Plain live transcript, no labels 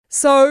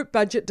So,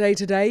 budget day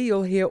today,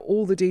 you'll hear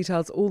all the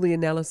details, all the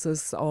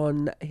analysis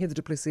on Heather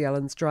du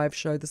Plessis-Allen's Drive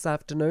show this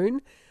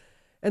afternoon.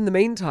 In the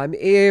meantime,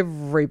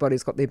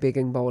 everybody's got their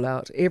begging bowl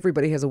out.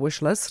 Everybody has a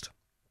wish list.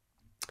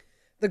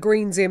 The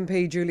Greens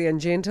MP, Julian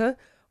Genter,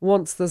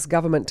 wants this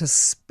government to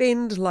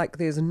spend like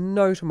there's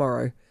no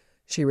tomorrow.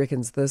 She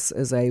reckons this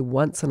is a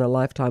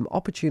once-in-a-lifetime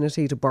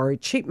opportunity to borrow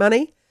cheap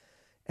money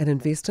and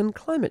invest in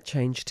climate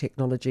change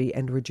technology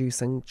and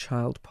reducing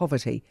child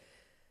poverty.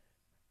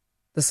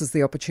 This is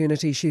the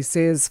opportunity, she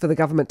says, for the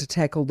government to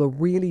tackle the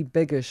really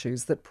big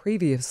issues that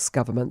previous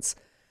governments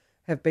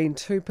have been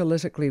too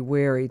politically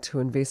wary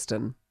to invest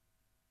in.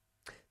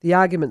 The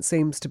argument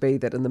seems to be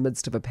that in the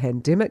midst of a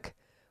pandemic,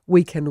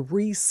 we can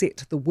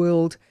reset the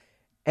world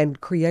and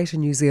create a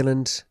New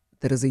Zealand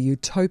that is a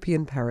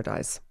utopian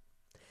paradise.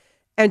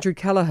 Andrew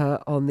Callagher,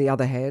 on the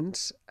other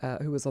hand,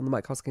 who was on the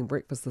Mike Hosking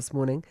Breakfast this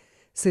morning,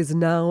 says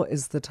now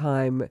is the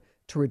time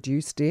to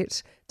reduce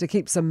debt, to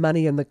keep some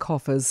money in the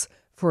coffers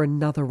for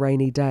another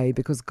rainy day,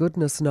 because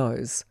goodness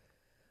knows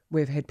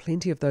we've had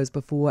plenty of those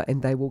before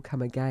and they will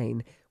come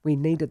again. We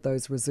needed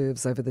those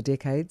reserves over the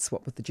decades,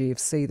 what with the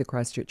GFC, the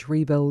Christchurch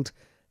rebuild,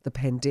 the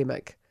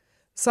pandemic.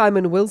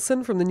 Simon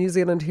Wilson from the New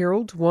Zealand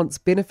Herald wants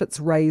benefits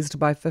raised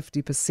by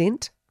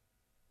 50%.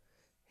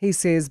 He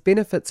says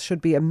benefits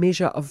should be a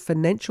measure of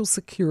financial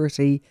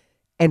security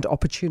and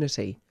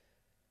opportunity.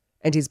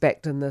 And he's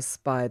backed in this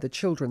by the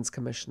Children's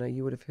Commissioner.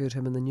 You would have heard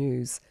him in the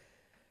news.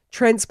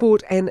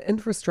 Transport and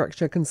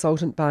infrastructure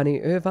consultant Barney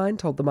Irvine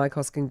told the Mike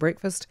Hosking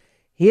Breakfast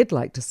he'd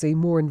like to see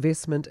more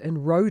investment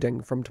in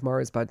roading from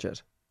tomorrow's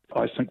budget.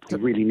 I think we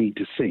really need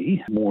to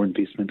see more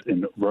investment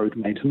in road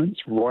maintenance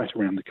right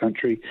around the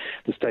country.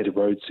 The state of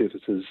road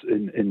surfaces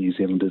in New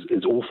Zealand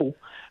is awful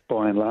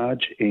by and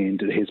large,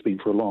 and it has been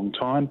for a long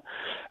time.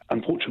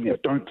 Unfortunately, I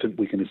don't think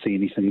we're going to see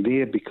anything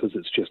there because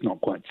it's just not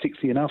quite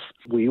sexy enough.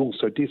 We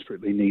also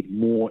desperately need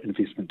more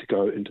investment to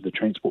go into the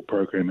transport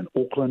program in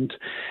Auckland.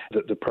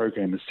 The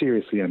program is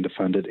seriously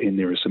underfunded, and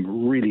there are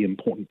some really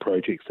important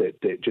projects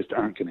that just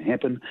aren't going to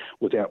happen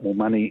without more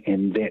money,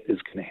 and that is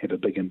going to have a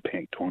big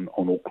impact on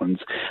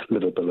Auckland's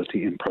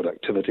livability and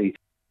productivity.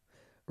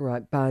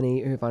 Right,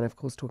 Barney Irvine, of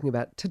course, talking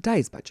about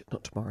today's budget,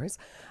 not tomorrow's.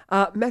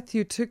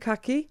 Matthew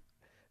Tukaki,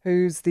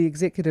 who's the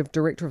Executive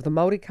Director of the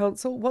Māori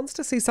Council, wants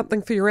to see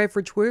something for your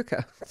average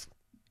worker.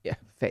 Yeah,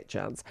 fat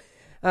chance.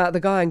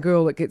 The guy and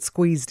girl that gets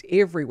squeezed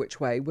every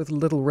which way with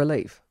little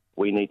relief.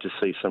 We need to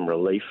see some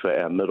relief for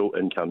our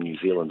middle-income New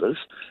Zealanders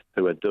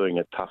who are doing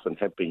it tough and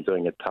have been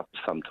doing it tough for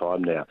some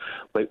time now.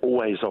 They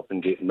always often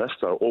get missed.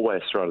 They're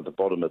always thrown at the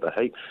bottom of the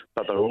heap,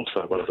 but they're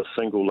also one of the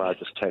single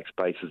largest tax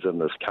bases in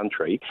this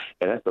country.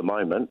 And at the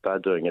moment, they're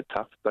doing it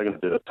tough. They're going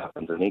to do it tough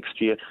into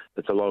next year.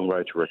 It's a long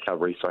road to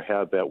recovery. So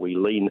how about we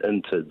lean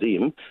into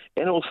them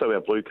and also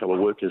our blue-collar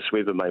workers,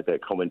 whoever made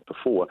that comment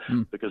before,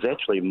 because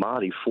actually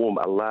Māori form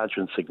a large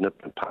and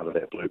significant part of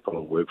that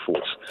blue-collar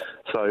workforce.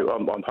 So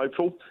I'm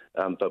hopeful,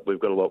 but we've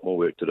got a lot more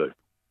work to do.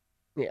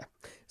 Yeah,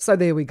 so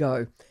there we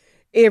go.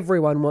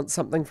 Everyone wants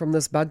something from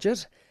this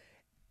budget.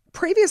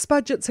 Previous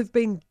budgets have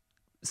been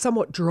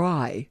somewhat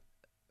dry.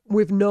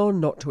 We've known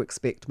not to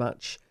expect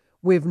much.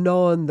 We've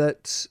known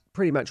that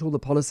pretty much all the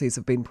policies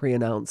have been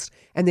pre-announced,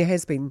 and there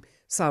has been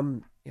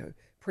some,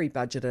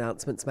 pre-budget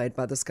announcements made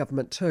by this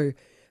government too.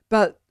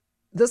 But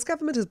this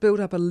government has built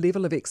up a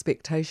level of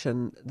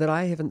expectation that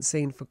I haven't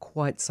seen for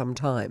quite some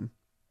time.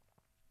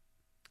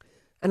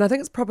 And I think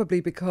it's probably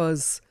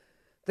because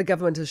the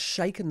government has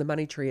shaken the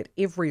money tree at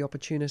every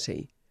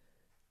opportunity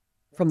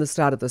from the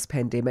start of this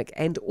pandemic,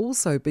 and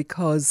also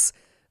because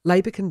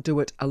Labour can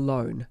do it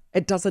alone.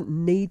 It doesn't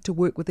need to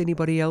work with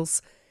anybody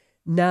else.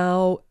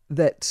 Now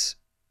that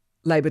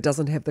Labour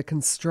doesn't have the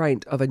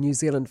constraint of a New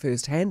Zealand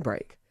First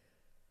handbrake,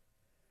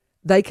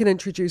 they can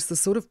introduce the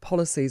sort of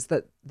policies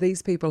that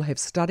these people have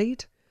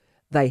studied,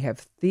 they have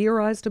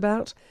theorised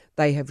about,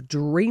 they have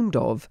dreamed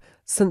of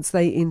since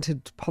they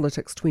entered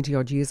politics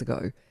 20-odd years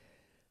ago.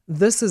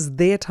 This is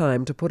their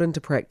time to put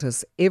into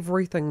practice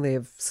everything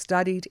they've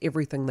studied,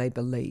 everything they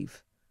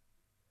believe.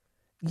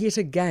 Yet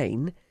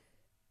again,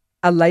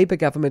 a Labour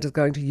government is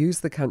going to use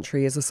the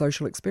country as a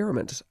social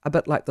experiment, a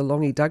bit like the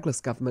Longy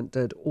Douglas government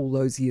did all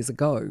those years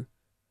ago.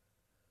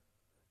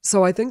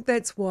 So I think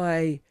that's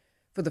why,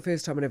 for the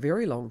first time in a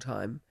very long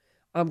time,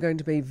 I'm going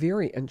to be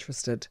very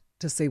interested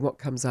to see what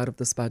comes out of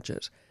this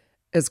budget.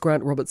 Is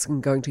Grant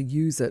Robertson going to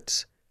use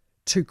it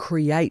to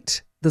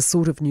create the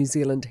sort of New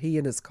Zealand he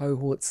and his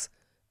cohorts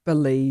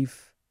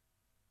believe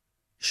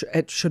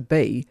it should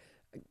be?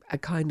 A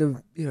kind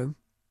of,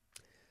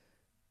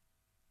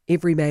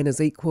 every man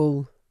is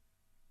equal,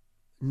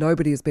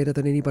 nobody is better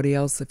than anybody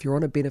else. If you're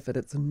on a benefit,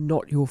 it's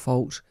not your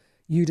fault.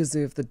 You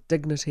deserve the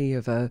dignity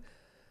of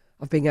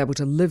being able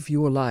to live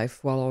your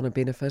life while on a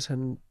benefit,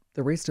 and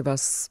the rest of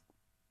us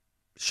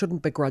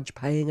shouldn't begrudge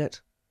paying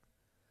it.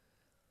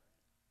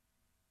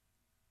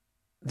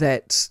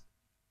 That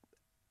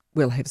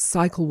we'll have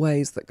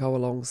cycleways that go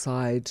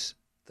alongside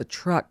the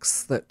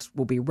trucks that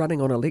will be running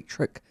on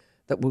electric,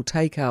 that will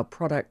take our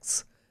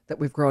products that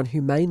we've grown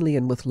humanely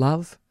and with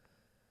love,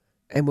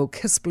 and will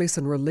kiss, bless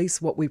and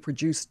release what we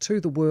produce to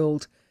the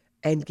world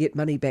and get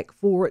money back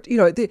for it.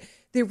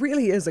 There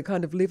really is a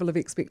kind of level of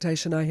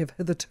expectation I have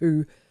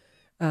hitherto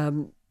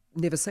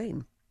never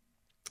seen.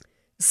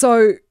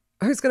 So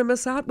who's going to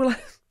miss out? Well,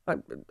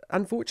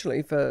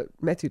 unfortunately for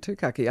Matthew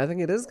Tukaki, I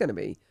think it is going to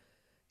be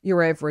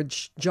your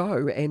average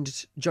Joe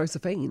and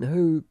Josephine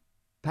who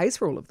pays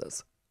for all of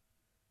this.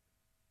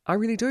 I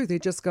really do. They're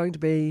just going to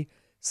be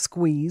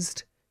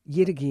squeezed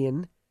yet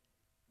again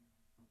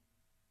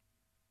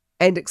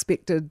and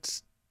expected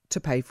to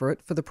pay for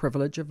it for the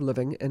privilege of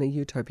living in a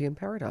utopian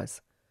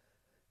paradise.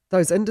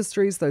 Those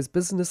industries, those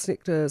business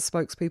sector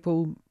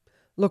spokespeople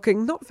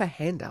looking not for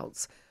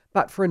handouts,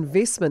 but for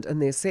investment in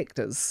their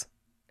sectors.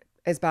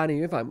 As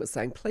Barney Irvine was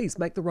saying, please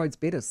make the roads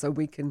better so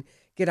we can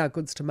get our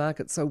goods to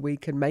market, so we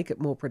can make it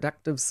more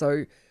productive,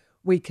 so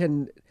we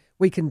can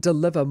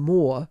deliver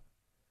more,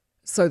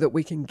 so that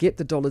we can get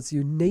the dollars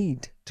you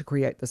need to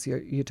create this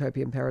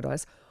utopian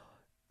paradise.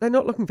 They're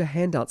not looking for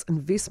handouts,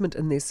 investment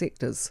in their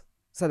sectors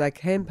so they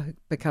can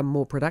become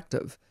more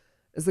productive.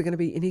 Is there going to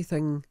be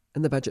anything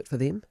in the budget for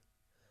them?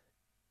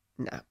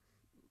 No.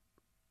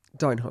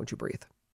 Don't hold your breath.